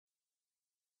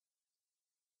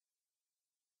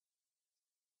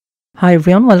Hi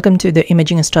everyone, welcome to the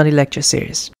Imaging Study lecture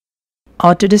series.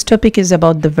 Our today's topic is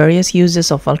about the various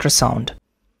uses of ultrasound.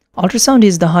 Ultrasound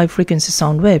is the high-frequency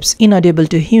sound waves inaudible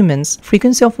to humans,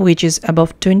 frequency of which is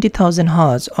above 20,000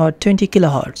 Hz or 20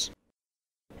 kHz.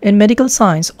 In medical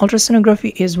science,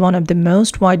 ultrasonography is one of the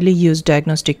most widely used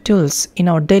diagnostic tools in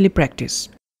our daily practice.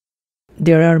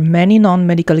 There are many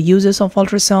non-medical uses of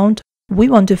ultrasound. We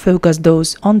want to focus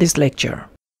those on this lecture.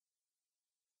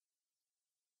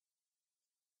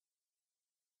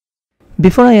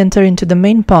 Before I enter into the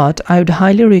main part, I would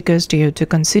highly request you to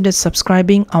consider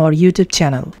subscribing our YouTube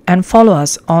channel and follow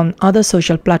us on other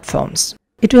social platforms.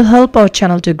 It will help our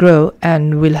channel to grow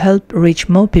and will help reach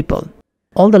more people.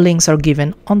 All the links are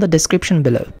given on the description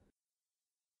below.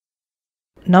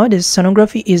 Nowadays,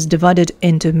 sonography is divided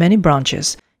into many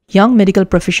branches. Young medical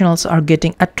professionals are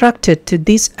getting attracted to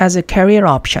this as a career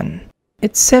option.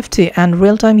 Its safety and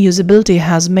real-time usability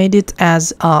has made it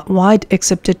as a wide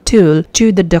accepted tool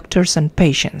to the doctors and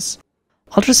patients.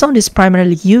 Ultrasound is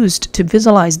primarily used to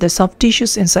visualize the soft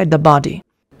tissues inside the body.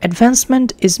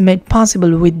 Advancement is made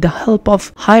possible with the help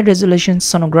of high-resolution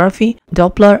sonography,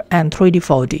 Doppler, and 3D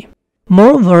 4D.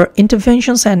 Moreover,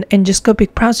 interventions and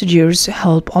endoscopic procedures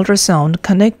help ultrasound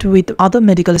connect with other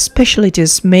medical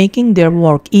specialties, making their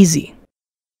work easy.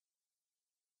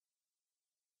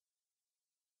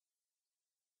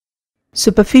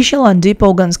 Superficial and deep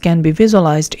organs can be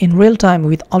visualized in real time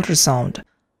with ultrasound.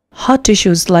 Hard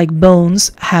tissues like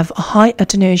bones have a high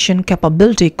attenuation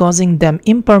capability, causing them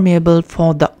impermeable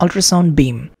for the ultrasound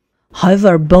beam.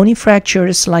 However, bony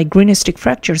fractures like greenistic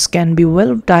fractures can be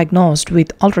well diagnosed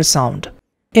with ultrasound.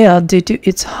 Air, due to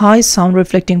its high sound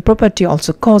reflecting property,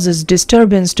 also causes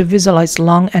disturbance to visualize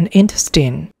lung and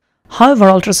intestine. However,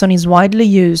 ultrasound is widely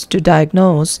used to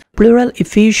diagnose pleural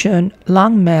effusion,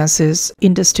 lung masses,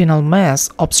 intestinal mass,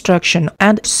 obstruction,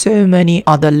 and so many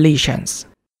other lesions.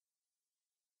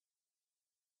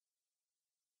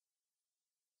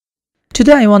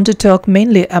 Today I want to talk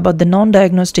mainly about the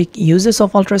non-diagnostic uses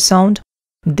of ultrasound.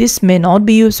 This may not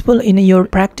be useful in your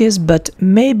practice but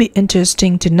may be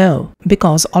interesting to know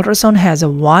because ultrasound has a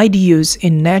wide use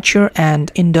in nature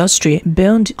and industry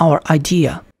beyond our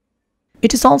idea.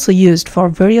 It is also used for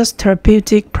various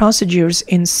therapeutic procedures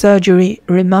in surgery,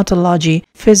 rheumatology,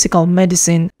 physical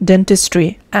medicine,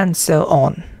 dentistry, and so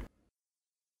on.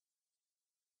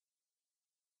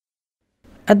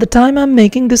 At the time I am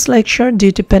making this lecture,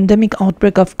 due to pandemic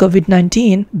outbreak of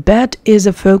COVID-19, BAT is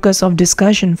a focus of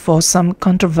discussion for some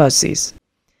controversies.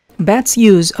 Bats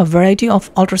use a variety of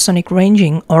ultrasonic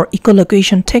ranging or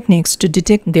echolocation techniques to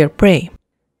detect their prey.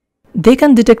 They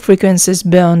can detect frequencies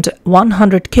beyond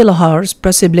 100 kHz,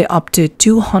 possibly up to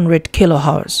 200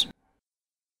 kHz.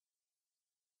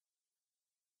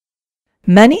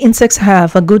 Many insects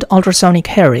have a good ultrasonic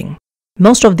hearing.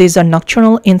 Most of these are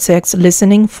nocturnal insects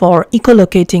listening for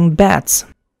echolocating bats.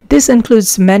 This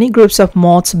includes many groups of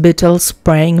moths, beetles,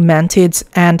 praying mantids,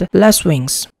 and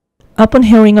lacewings. Upon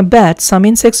hearing a bat, some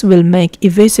insects will make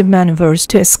evasive maneuvers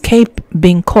to escape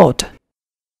being caught.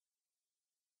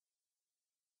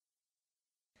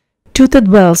 Toothed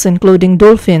whales, including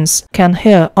dolphins, can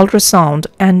hear ultrasound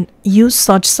and use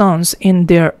such sounds in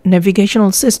their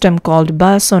navigational system called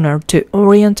biosonar to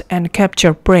orient and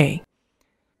capture prey.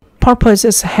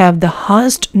 Porpoises have the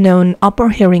highest known upper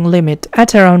hearing limit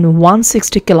at around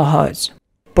 160 kHz.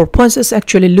 Porpoises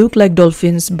actually look like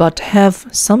dolphins but have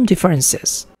some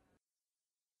differences.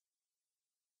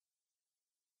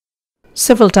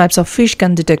 Several types of fish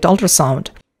can detect ultrasound.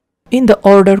 In the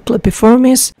order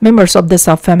Clepiformes, members of the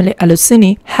subfamily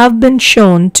Alucini have been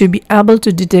shown to be able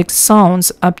to detect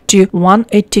sounds up to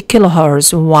 180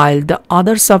 kHz, while the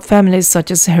other subfamilies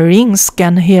such as herrings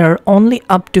can hear only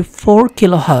up to 4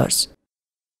 kHz.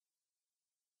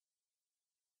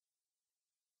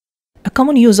 A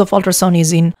common use of ultrasound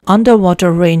is in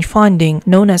underwater range finding,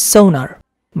 known as sonar.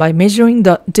 By measuring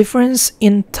the difference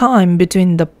in time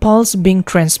between the pulse being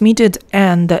transmitted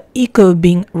and the echo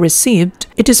being received,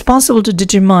 it is possible to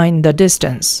determine the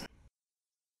distance.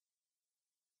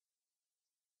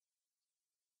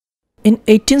 In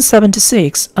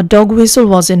 1876, a dog whistle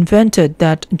was invented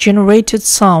that generated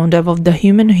sound above the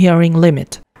human hearing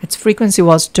limit. Its frequency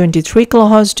was 23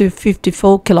 kHz to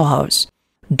 54 kHz.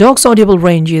 Dog's audible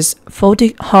range is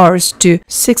 40 Hz to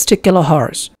 60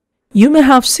 kHz. You may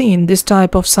have seen this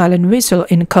type of silent whistle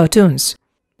in cartoons.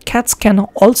 Cats can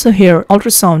also hear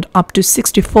ultrasound up to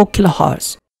 64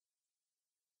 kHz.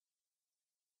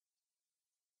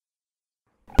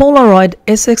 Polaroid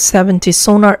SX70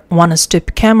 sonar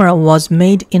one-step camera was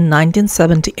made in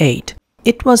 1978.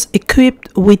 It was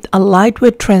equipped with a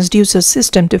lightweight transducer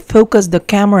system to focus the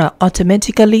camera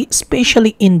automatically,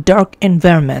 especially in dark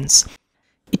environments.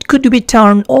 It could be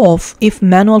turned off if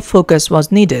manual focus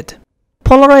was needed.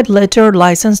 Polaroid later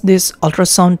licensed this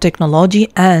ultrasound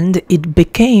technology and it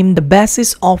became the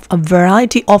basis of a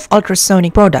variety of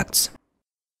ultrasonic products.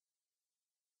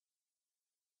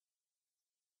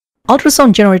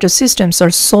 Ultrasound generator systems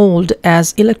are sold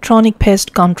as electronic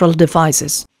pest control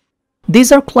devices.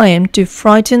 These are claimed to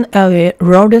frighten away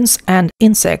rodents and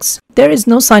insects. There is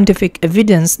no scientific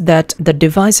evidence that the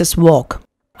devices work.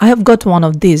 I have got one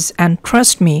of these and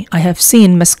trust me, I have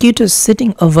seen mosquitoes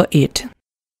sitting over it.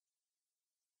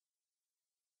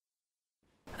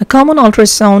 A common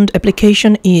ultrasound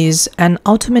application is an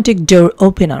automatic door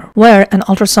opener, where an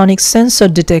ultrasonic sensor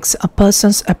detects a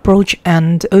person's approach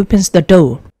and opens the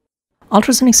door.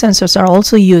 Ultrasonic sensors are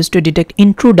also used to detect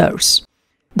intruders.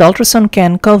 The ultrasound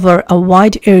can cover a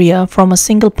wide area from a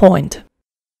single point.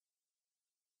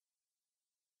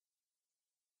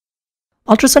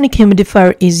 Ultrasonic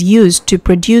humidifier is used to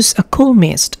produce a cool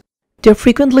mist. They are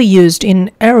frequently used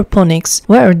in aeroponics,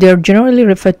 where they are generally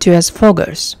referred to as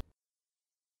foggers.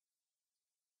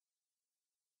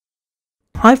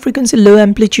 High-frequency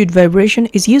low-amplitude vibration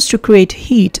is used to create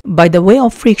heat by the way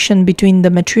of friction between the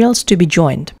materials to be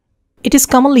joined. It is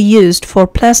commonly used for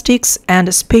plastics and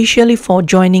especially for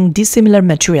joining dissimilar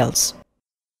materials.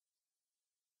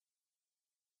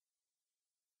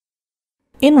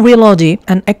 In radiology,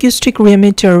 an acoustic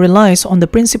rheometer relies on the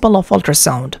principle of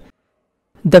ultrasound.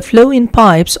 The flow in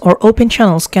pipes or open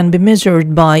channels can be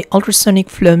measured by ultrasonic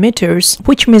flow meters,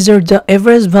 which measure the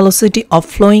average velocity of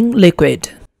flowing liquid.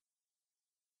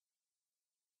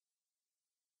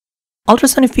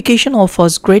 Ultrasonification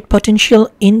offers great potential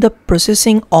in the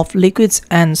processing of liquids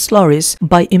and slurries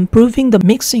by improving the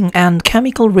mixing and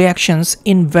chemical reactions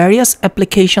in various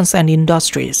applications and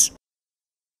industries.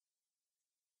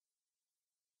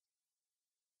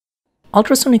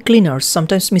 Ultrasonic cleaners,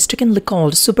 sometimes mistakenly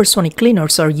called supersonic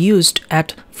cleaners, are used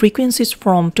at frequencies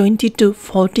from 20 to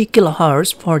 40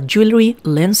 kHz for jewelry,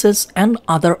 lenses, and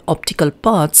other optical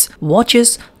parts,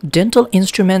 watches, dental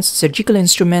instruments, surgical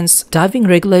instruments, diving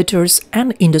regulators,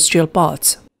 and industrial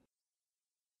parts.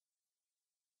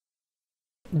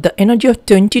 The energy of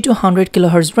 20 to 100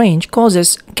 kHz range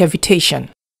causes cavitation.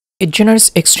 It generates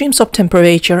extremes of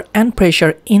temperature and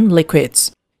pressure in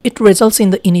liquids. It results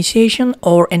in the initiation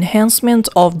or enhancement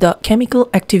of the chemical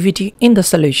activity in the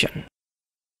solution.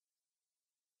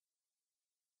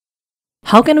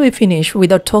 How can we finish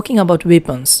without talking about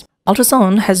weapons?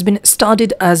 Ultrasound has been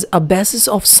studied as a basis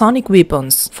of sonic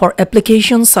weapons for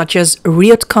applications such as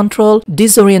riot control,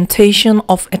 disorientation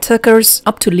of attackers,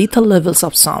 up to lethal levels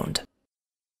of sound.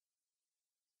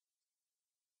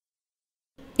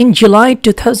 In July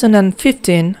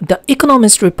 2015, The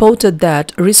Economist reported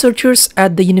that researchers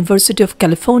at the University of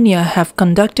California have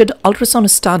conducted ultrasound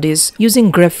studies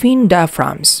using graphene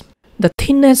diaphragms. The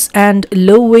thinness and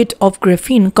low weight of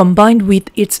graphene combined with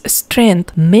its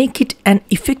strength make it an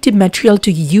effective material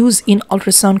to use in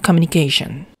ultrasound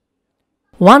communication.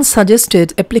 One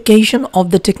suggested application of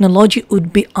the technology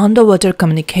would be underwater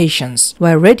communications,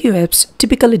 where radio waves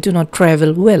typically do not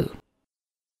travel well.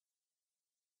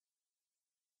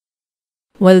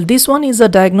 Well, this one is a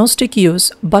diagnostic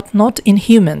use, but not in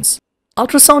humans.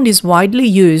 Ultrasound is widely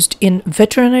used in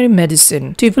veterinary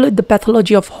medicine to evaluate the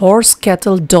pathology of horse,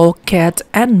 cattle, dog, cat,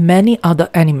 and many other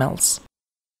animals.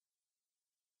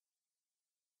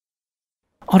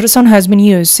 Ultrasound has been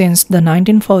used since the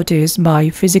 1940s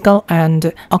by physical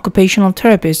and occupational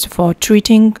therapists for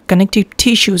treating connective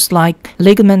tissues like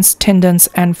ligaments, tendons,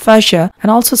 and fascia, and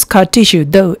also scar tissue,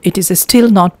 though it is still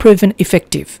not proven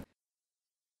effective.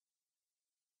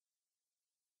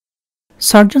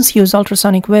 Surgeons use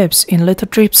ultrasonic waves in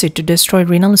lithotripsy to destroy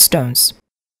renal stones.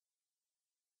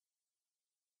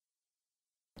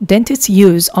 Dentists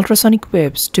use ultrasonic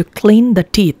waves to clean the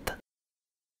teeth.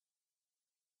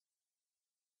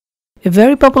 A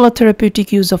very popular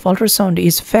therapeutic use of ultrasound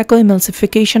is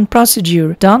phacoemulsification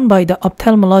procedure done by the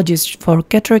ophthalmologist for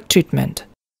cataract treatment.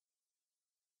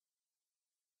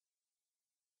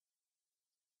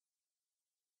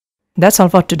 That's all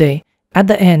for today. At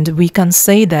the end, we can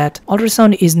say that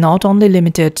ultrasound is not only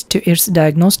limited to its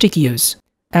diagnostic use.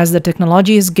 As the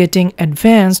technology is getting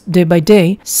advanced day by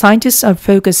day, scientists are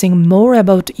focusing more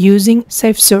about using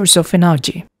safe source of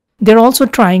energy. They're also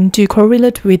trying to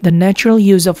correlate with the natural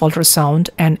use of ultrasound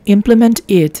and implement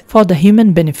it for the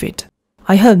human benefit.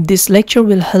 I hope this lecture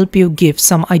will help you give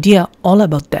some idea all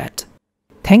about that.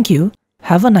 Thank you.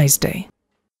 Have a nice day.